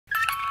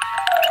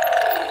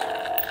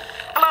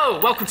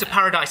Hello, welcome to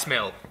Paradise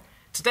Mill.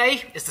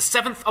 Today is the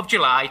 7th of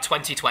July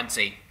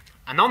 2020,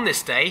 and on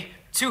this day,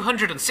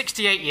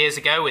 268 years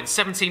ago in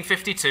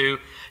 1752,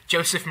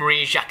 Joseph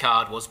Marie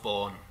Jacquard was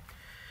born.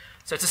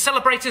 So to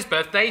celebrate his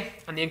birthday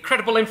and the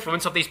incredible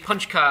influence of these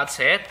punch cards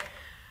here,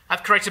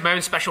 I've created my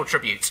own special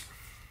tribute.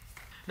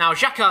 Now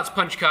Jacquard's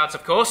punch cards,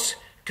 of course,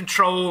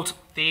 controlled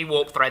the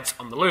warp threads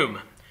on the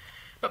loom,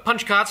 but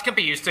punch cards can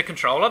be used to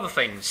control other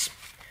things.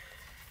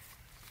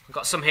 I've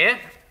got some here,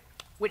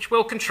 which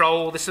will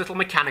control this little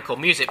mechanical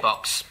music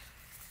box.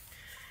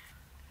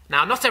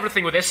 Now, not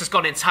everything with this has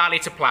gone entirely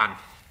to plan.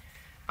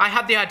 I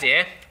had the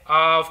idea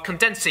of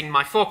condensing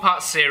my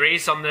 4-part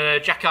series on the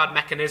Jacquard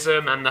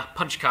mechanism and the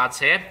punch cards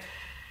here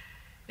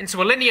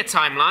into a linear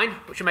timeline,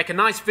 which will make a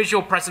nice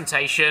visual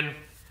presentation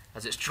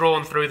as it's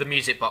drawn through the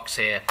music box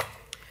here.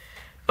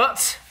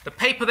 But the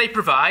paper they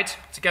provide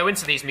to go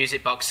into these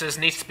music boxes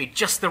needs to be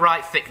just the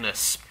right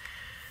thickness.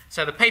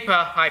 So the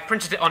paper I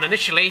printed it on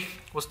initially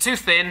was too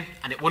thin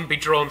and it wouldn't be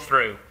drawn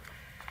through.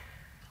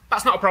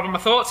 That's not a problem, I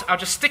thought. I'll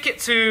just stick it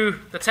to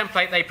the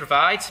template they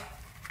provide,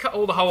 cut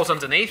all the holes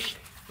underneath,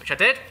 which I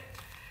did.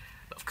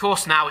 But of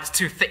course now it's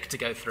too thick to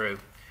go through.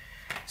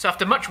 So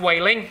after much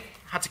wailing,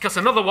 I had to cut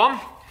another one.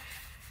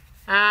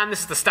 And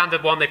this is the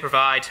standard one they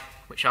provide,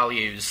 which I'll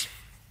use.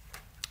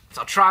 So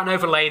I'll try and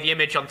overlay the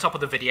image on top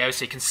of the video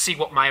so you can see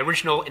what my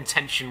original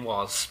intention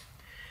was.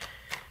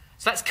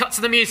 So let's cut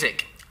to the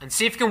music and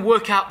see if we can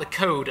work out the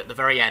code at the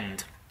very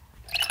end.